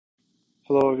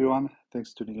Hello everyone,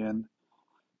 thanks for tuning in.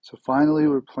 So finally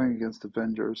we're playing against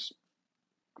Avengers.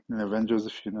 And Avengers,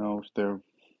 if you know, they're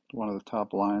one of the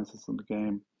top alliances in the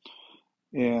game.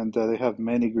 And they have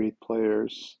many great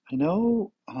players. I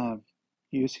know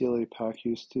UCLA Pack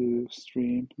used to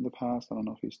stream in the past. I don't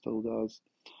know if he still does.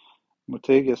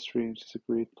 Motega streams, he's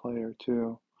a great player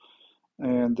too.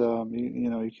 And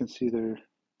you can see their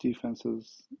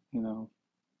defenses, you know,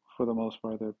 for the most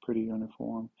part, they're pretty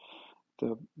uniform.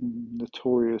 The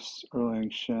notorious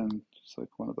Erlang Shin is like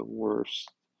one of the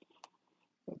worst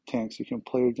tanks you can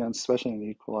play against, especially in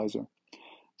the Equalizer.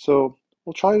 So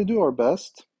we'll try to do our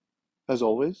best, as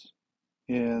always,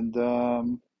 and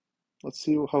let's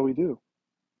see how we do.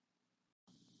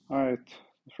 All right,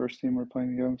 the first team we're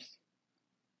playing against,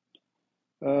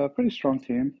 pretty strong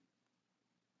team.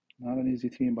 Not an easy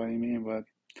team by any means, but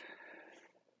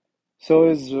so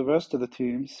is the rest of the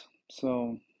teams.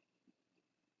 So,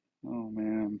 oh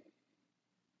man,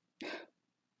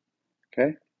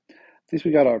 okay. At least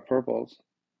we got our purples.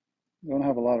 We don't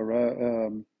have a lot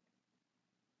of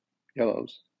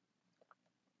yellows.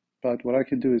 But what I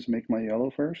can do is make my yellow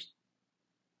first.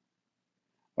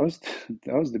 I was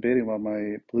I was debating about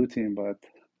my blue team, but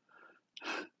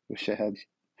wish I had.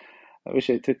 I wish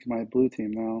I took my blue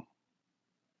team now.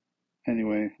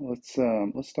 Anyway, let's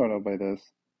start out by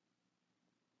this.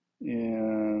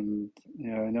 And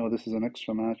yeah, I know this is an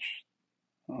extra match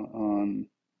on.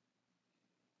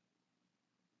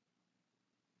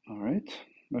 All right.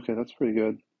 Okay, that's pretty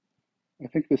good. I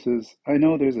think this is. I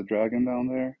know there's a dragon down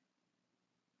there.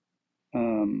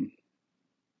 Um.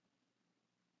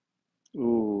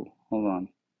 Ooh, hold on.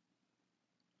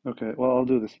 Okay, well I'll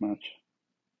do this match.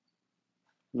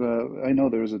 I know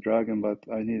there's a dragon, but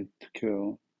I need to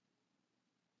kill.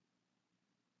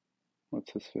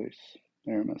 What's his face?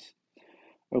 Aramis.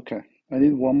 Okay, I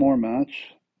need one more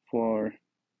match for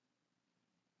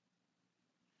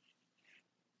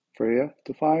Freya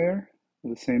to fire.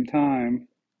 At the same time,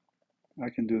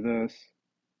 I can do this.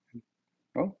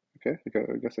 Oh, okay.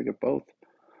 I guess I get both.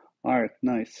 All right,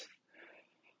 nice.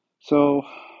 So,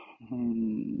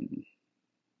 um,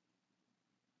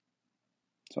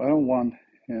 so I don't want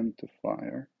him to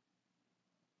fire.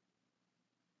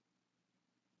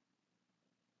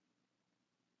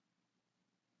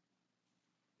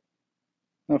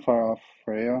 I'm gonna fire off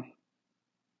Freya.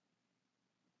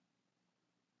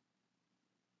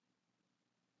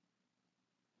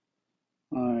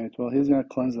 All right. Well, he's gonna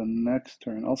cleanse the next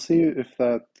turn. I'll see if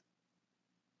that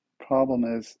problem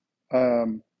is.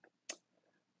 Don't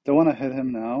want to hit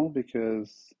him now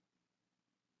because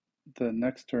the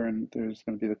next turn there's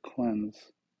gonna be the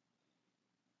cleanse.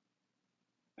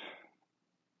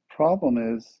 Problem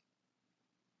is,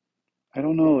 I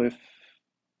don't know if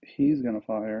he's gonna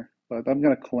fire, but I'm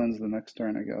gonna cleanse the next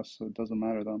turn, I guess, so it doesn't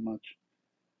matter that much,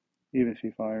 even if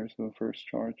he fires the first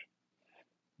charge.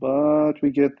 But we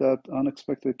get that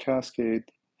unexpected cascade,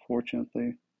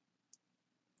 fortunately.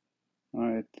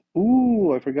 Alright.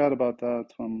 Ooh, I forgot about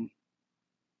that from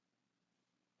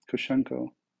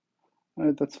Kushenko.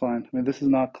 Alright, that's fine. I mean, this is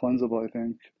not cleansable, I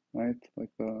think, right?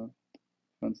 Like the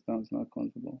fence down is not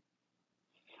cleansable.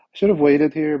 I should have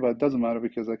waited here, but it doesn't matter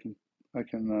because I can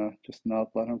just not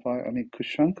let him fire. I mean,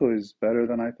 Kushenko is better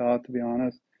than I thought, to be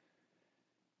honest.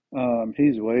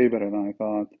 He's way better than I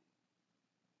thought.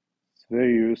 It's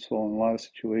very useful in a lot of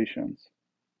situations.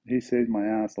 He saved my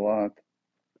ass a lot.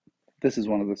 This is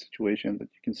one of the situations that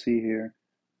you can see here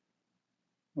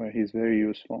where he's very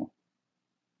useful.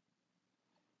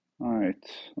 All right,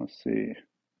 let's see.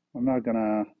 I'm not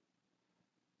gonna.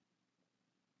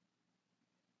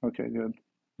 Okay, good.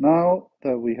 Now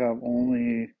that we have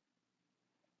only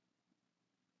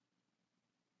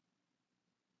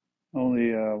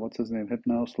what's his name,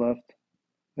 Hypnos left,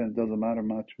 then it doesn't matter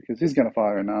much because he's gonna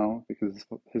fire now because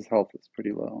his health is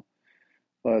pretty low.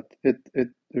 But it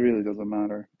really doesn't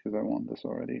matter because I won this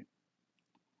already.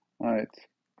 All right,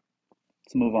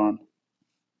 let's move on.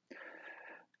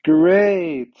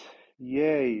 Great!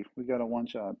 Yay! We got a one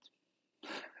shot.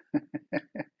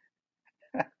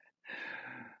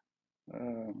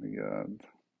 Oh my God.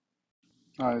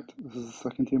 All right, this is the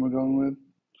second team we're going with.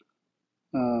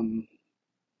 Um,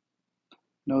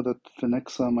 know that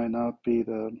Phoenixa might not be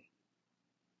the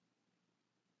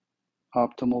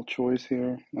optimal choice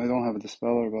here. I don't have a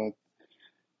Dispeller, but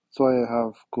that's why I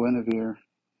have Guinevere,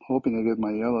 hoping to get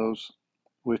my yellows,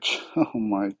 which, oh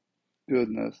my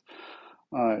goodness.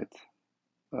 All right,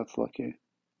 that's lucky.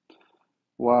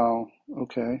 Wow,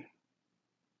 okay.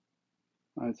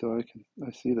 All right, so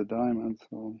I see the diamond,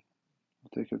 so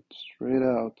I'll take it straight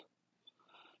out.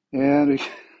 And we,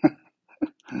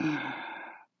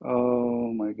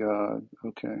 oh my God,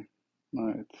 okay. All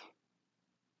right.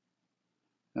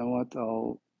 You know what?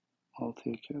 I'll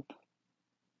take it.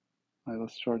 All right,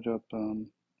 let's charge up. So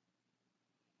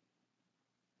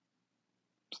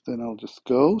then I'll just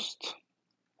ghost.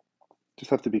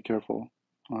 Just have to be careful.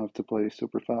 I'll have to play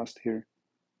super fast here.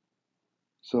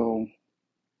 So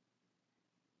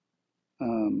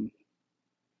um,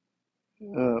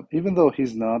 even though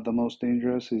he's not the most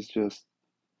dangerous, he's just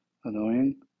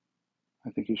annoying. I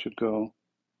think he should go.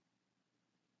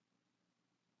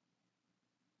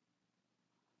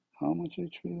 How much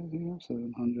HP does he have?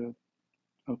 700.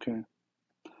 Okay.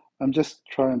 I'm just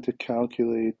trying to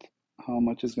calculate how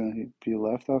much is going to be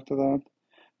left after that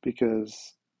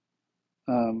because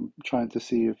trying to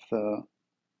see if the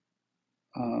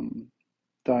um,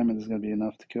 diamond is going to be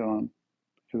enough to kill him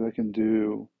because I can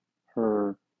do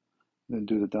her, then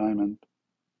do the diamond.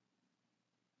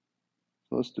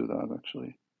 So let's do that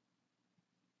actually.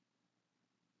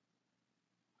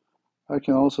 I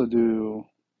can also do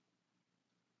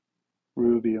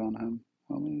Ruby on him.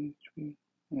 How many HP?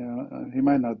 Yeah, he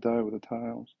might not die with the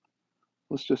tiles.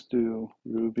 Let's just do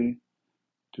Ruby,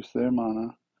 just their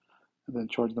mana, and then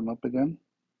charge them up again.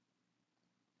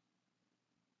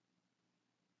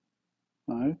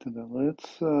 Alright, and then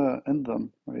let's end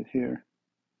them right here.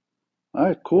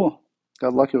 Alright, cool.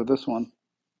 Got lucky with this one.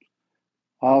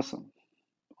 Awesome.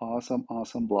 Awesome,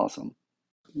 awesome, blossom.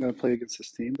 I'm gonna play against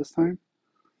this team this time.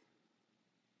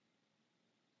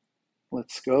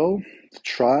 Let's go. Let's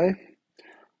try.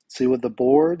 See what the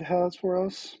board has for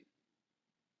us.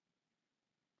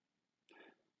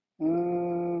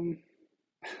 Um,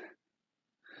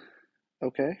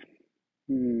 okay.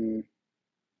 Hmm.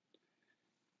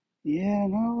 Yeah,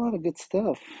 not a lot of good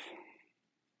stuff.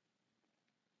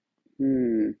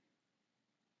 Hmm.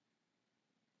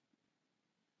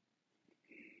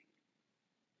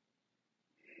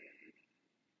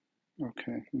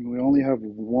 Okay. We only have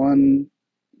one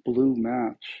blue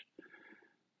match,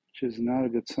 which is not a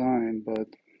good sign, but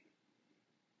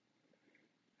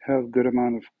have good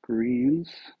amount of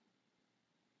greens.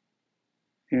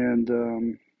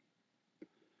 And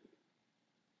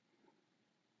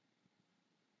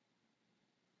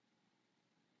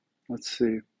let's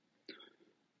see.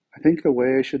 I think the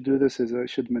way I should do this is I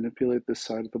should manipulate this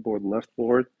side of the board, left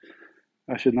board.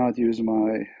 I should not use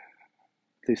my,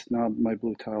 at least not my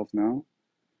blue tiles now.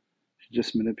 I should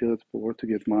just manipulate the board to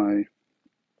get my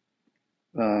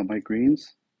my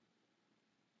greens,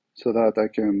 so that I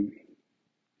can,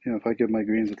 if I get my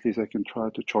greens, at least I can try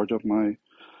to charge up my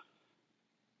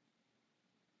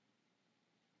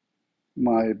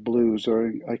blues,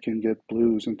 or I can get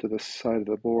blues into this side of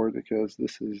the board because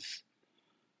this is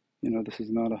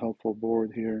not a helpful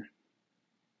board here.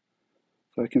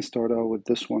 So I can start out with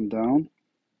this one down.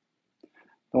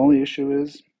 The only issue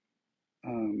is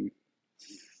um,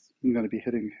 I'm going to be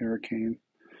hitting Hurricane,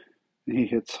 and he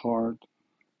hits hard.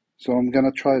 So I'm going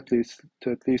to try at least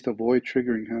avoid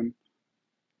triggering him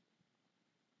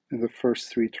in the first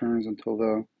three turns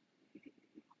until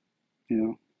you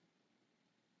know,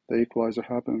 the equalizer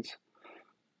happens.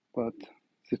 But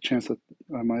there's a chance that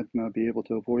I might not be able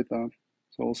to avoid that.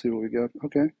 So we'll see what we get.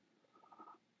 Okay,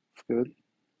 that's good.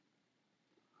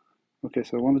 Okay,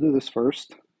 so I want to do this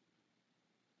first.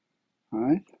 All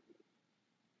right.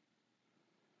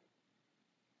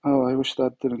 Oh, I wish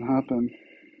that didn't happen.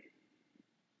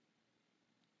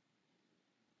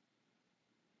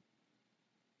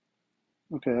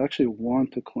 Okay, I actually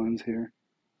want to cleanse here.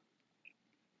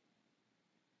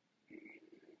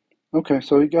 Okay,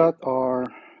 so we got our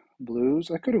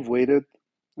blues. I could have waited.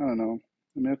 I don't know.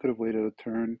 I mean, I could have waited a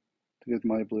turn to get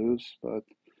my blues, but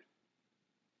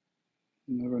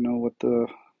you never know what the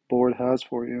board has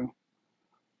for you.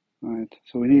 All right,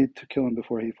 so we need to kill him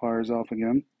before he fires off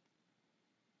again.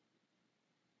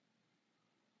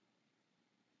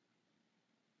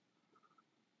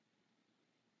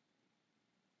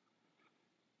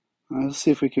 Let's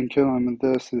see if we can kill him in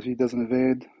this if he doesn't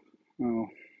evade. Oh,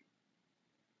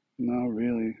 not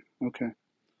really. Okay.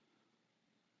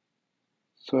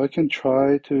 So I can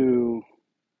try to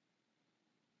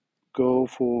go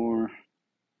for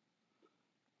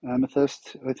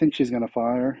Amethyst. I think she's going to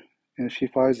fire. And if she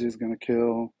fires, she's going to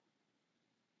kill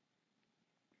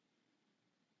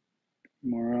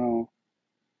Morale.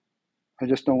 I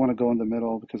just don't want to go in the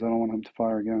middle because I don't want him to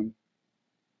fire again.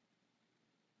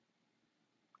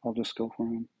 I'll just go for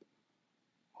him.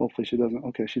 Hopefully she doesn't.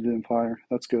 Okay, she didn't fire.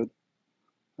 That's good.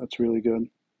 That's really good.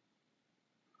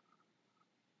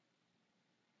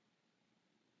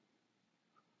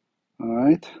 All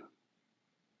right.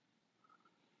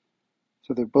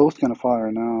 So they're both going to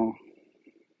fire now.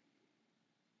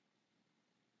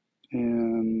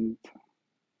 And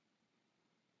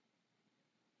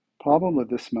Problem with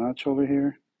this match over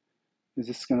here is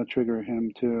this going to trigger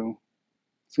him too.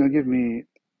 It's going to give me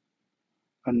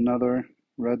another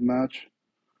red match.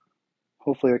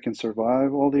 Hopefully I can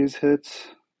survive all these hits.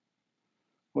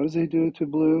 What does he do to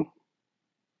blue?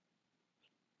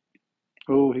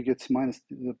 Oh, he gets minus,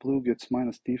 the blue gets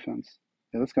minus defense.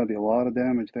 Yeah, that's going to be a lot of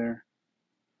damage there.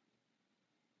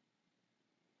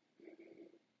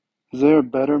 Is there a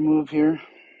better move here?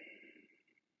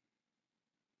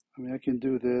 I mean, I can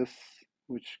do this,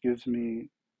 which gives me,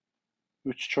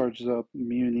 which charges up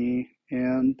Muni,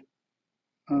 and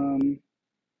um,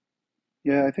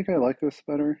 yeah, I think I like this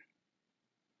better.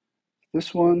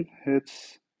 This one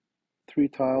hits 3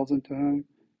 tiles into him,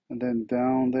 and then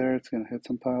down there it's gonna hit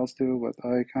some tiles too. But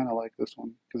I kind of like this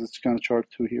one because it's gonna charge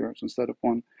 2 heroes instead of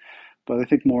one. But I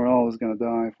think Morale is gonna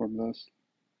die from this.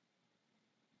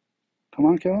 Come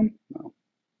on, kill him? No.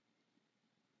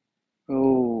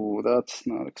 Oh, that's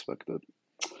not expected.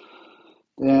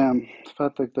 Damn, the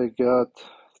fact that they got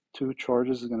 2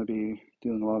 charges is gonna be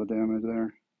dealing a lot of damage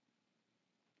there.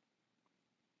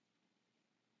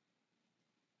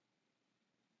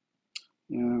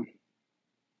 Yeah.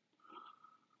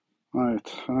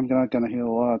 Alright, I'm not gonna heal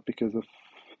a lot because of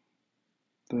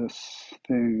this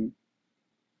thing.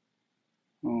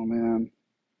 Oh man.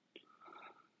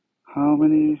 How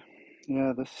many?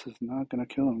 Yeah, this is not gonna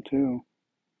kill him too.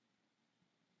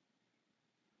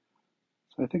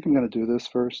 So I think I'm gonna do this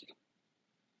first.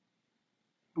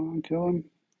 Oh, kill him.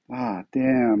 Ah,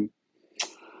 damn.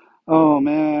 Oh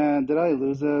man, did I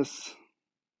lose this?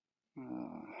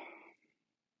 Uh,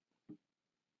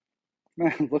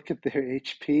 man, look at their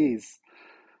HPs.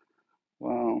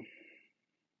 Wow.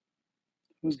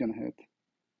 Who's gonna hit?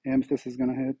 Amethyst is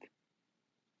gonna hit.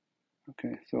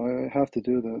 Okay, so I have to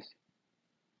do this.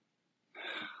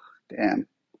 Damn.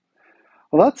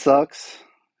 Well, that sucks.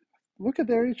 Look at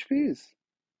their HPs.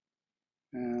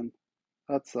 Man,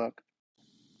 that sucked.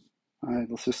 Alright,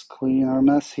 let's just clean our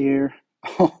mess here.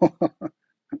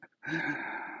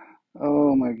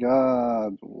 Oh my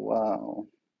God. Wow.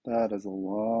 That is a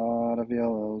lot of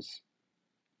yellows.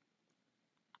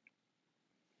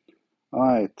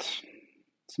 Alright,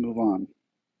 let's move on.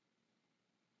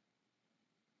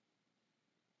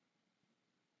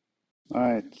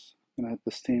 Alright, gonna hit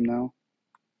this team now.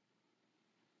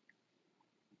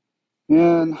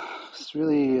 Man, it's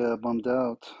really bummed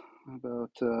out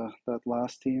about that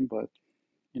last team, but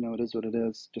you know, it is what it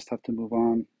is. Just have to move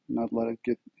on, not let it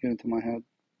get into my head.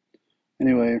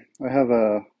 Anyway, I have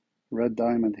a red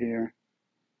diamond here.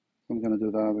 I'm gonna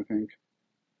do that, I think.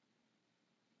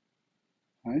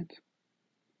 Right?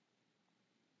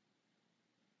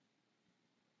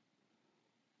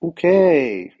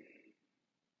 Okay.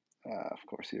 Of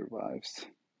course he revives.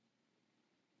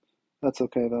 That's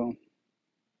okay though.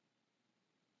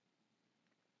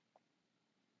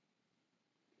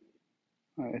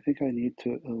 I think I need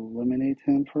to eliminate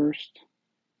him first.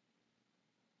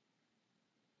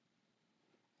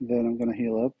 Then I'm gonna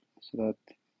heal up so that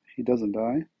he doesn't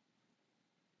die.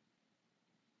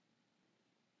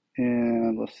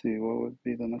 And let's see, what would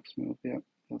be the next move? Yep,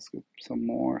 let's get some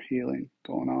more healing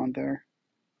going on there.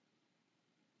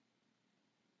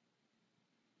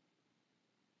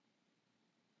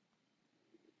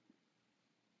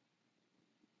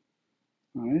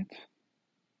 All right.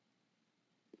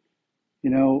 You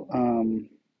know,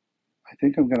 I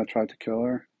think I'm gonna try to kill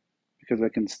her because I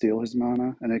can steal his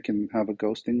mana and I can have a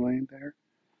ghosting lane there.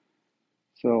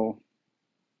 So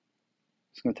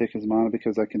it's gonna take his mana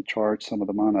because I can charge some of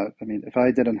the mana. I mean, if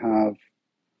I didn't have,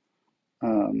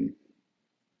 um,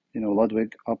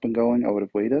 Ludwig up and going, I would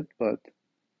have waited. But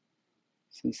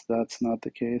since that's not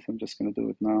the case, I'm just gonna do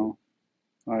it now.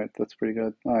 All right, that's pretty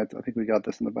good. All right, I think we got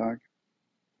this in the bag.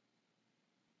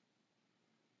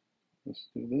 Let's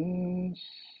do this.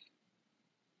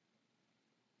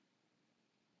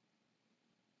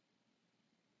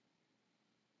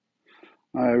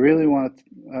 I really want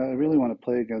to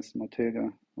play against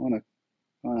Montega. Want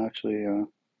to actually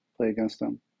play against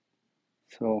him.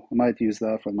 So I might use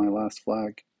that for my last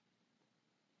flag.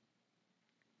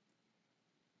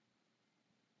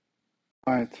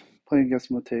 All right, playing against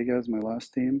Montega as my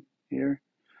last team here.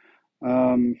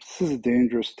 This is a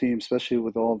dangerous team, especially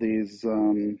with all these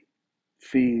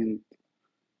fiend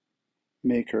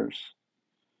makers.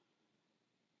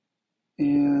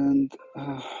 And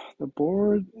the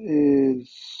board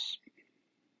is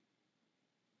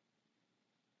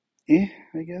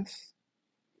I guess.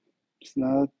 It's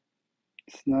not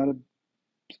it's not a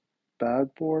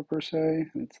bad board per se.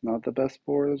 It's not the best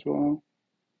board as well.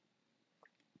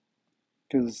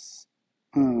 Because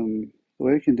the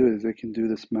way I can do it is I can do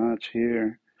this match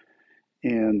here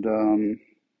and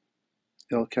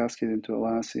it'll cascade into a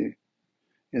lassie.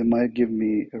 It might give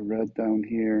me a red down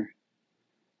here.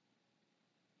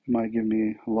 It might give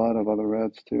me a lot of other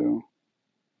reds too.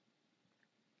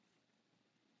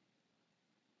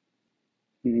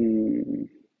 Hmm.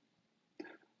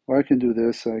 Or I can do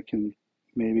this. I can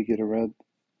maybe get a red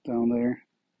down there.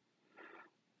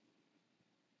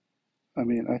 I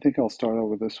mean, I think I'll start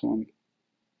over this one.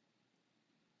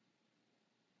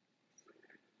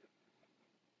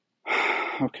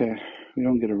 Okay, we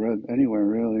don't get a red anywhere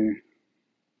really.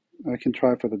 I can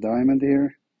try for the diamond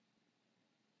here,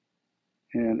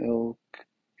 and it'll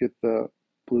get the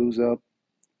blues up,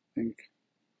 I think.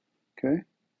 Okay.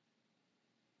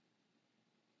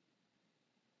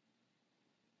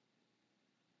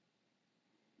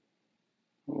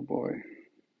 Oh boy.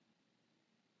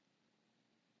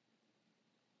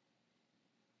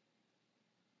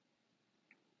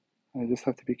 I just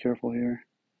have to be careful here.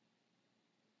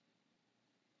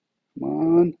 Come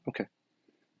on. Okay,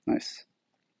 nice.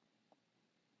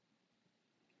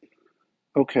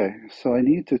 Okay, so I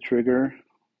need to trigger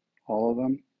all of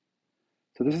them.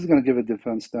 So this is gonna give a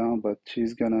defense down, but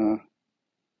she's gonna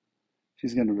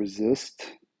resist.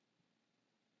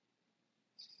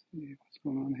 Let's see what's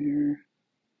going on here.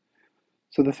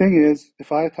 So the thing is,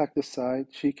 if I attack this side,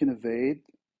 she can evade,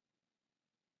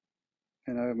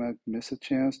 and I might miss a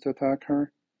chance to attack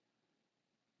her,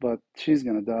 but she's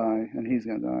gonna die, and he's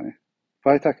gonna die. If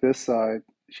I attack this side,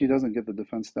 she doesn't get the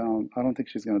defense down. I don't think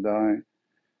she's gonna die,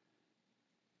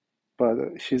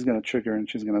 but she's gonna trigger and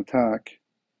she's gonna attack,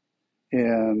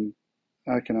 and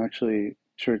I can actually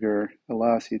trigger a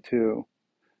lassie too.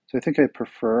 So I think I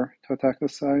prefer to attack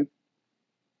this side,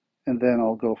 and then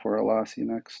I'll go for a lassie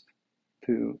next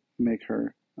to make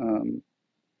her,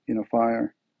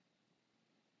 fire.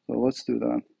 So let's do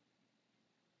that.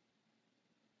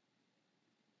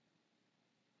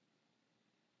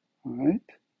 All right.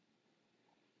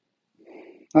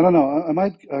 I don't know. I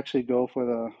might actually go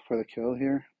for the kill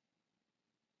here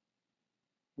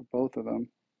for both of them.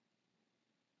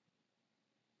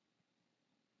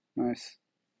 Nice.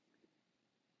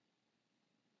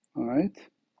 All right.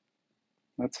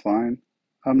 That's fine.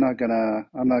 I'm not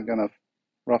gonna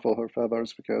ruffle her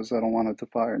feathers because I don't want it to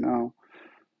fire now.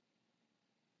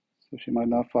 So she might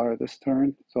not fire this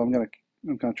turn. So I'm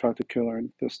gonna try to kill her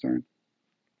this turn.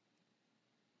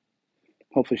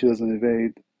 Hopefully she doesn't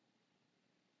evade.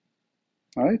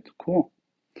 All right, cool.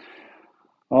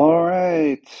 All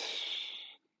right.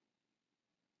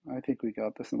 I think we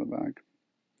got this in the bag.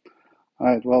 All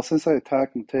right, well, since I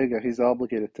attacked Mtega, he's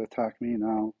obligated to attack me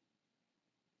now.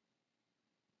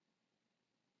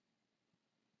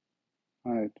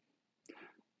 All right.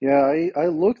 Yeah, I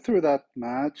looked through that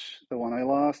match, the one I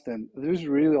lost, and there's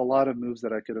really a lot of moves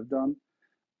that I could have done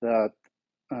that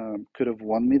could have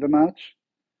won me the match.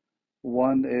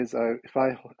 One is if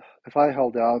I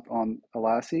held out on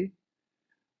Alassi,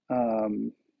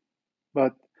 um,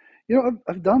 but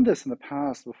I've done this in the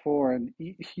past before, and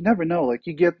you never know. Like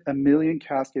you get a million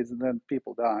cascades, and then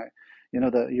people die.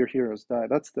 That your heroes die.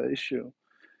 That's the issue.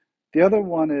 The other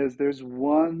one is there's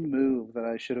one move that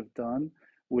I should have done,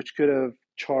 which could have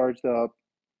charged up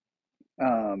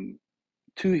um,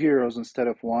 two heroes instead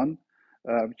of one.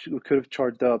 We could have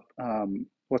charged up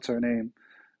what's her name?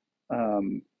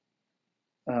 Um,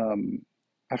 um,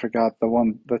 I forgot the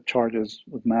one that charges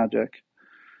with magic.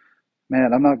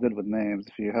 Man, I'm not good with names.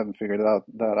 If you haven't figured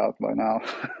that out by now,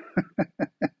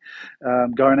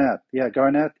 Garnet, yeah,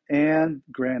 Garnet and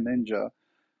Grand Ninja.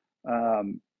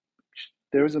 Um,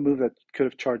 there was a move that could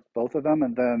have charged both of them,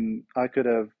 and then I could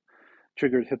have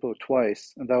triggered Hippo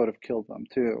twice, and that would have killed them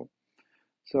too.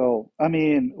 So, I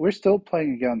mean, we're still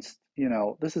playing against,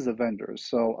 this is Avengers,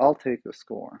 so I'll take the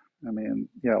score. I mean,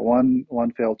 yeah, one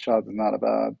failed shot is not a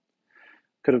bad.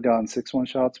 Could have gotten 6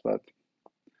 one-shots, but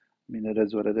I mean, it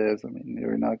is what it is. I mean,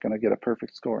 you're not going to get a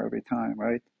perfect score every time,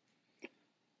 right?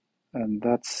 And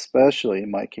that's especially in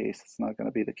my case, it's not going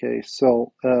to be the case.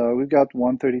 So we've got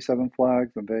 137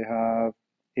 flags, and they have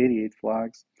 88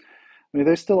 flags. I mean,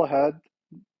 they're still ahead.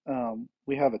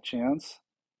 We have a chance.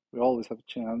 We always have a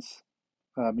chance.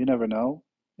 You never know.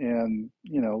 And,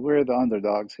 we're the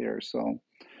underdogs here. So,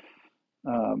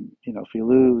 if we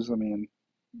lose, I mean,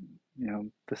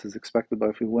 this is expected, but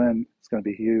if we win, it's going to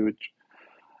be huge.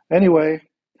 Anyway,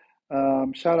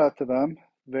 shout out to them.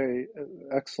 Very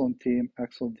excellent team,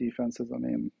 excellent defenses. I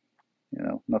mean,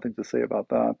 nothing to say about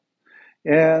that.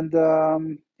 And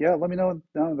yeah, let me know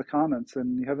down in the comments.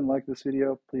 And if you haven't liked this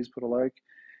video, please put a like.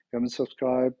 If you haven't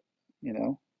subscribed,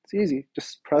 it's easy.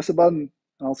 Just press a button,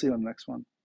 and I'll see you on the next one.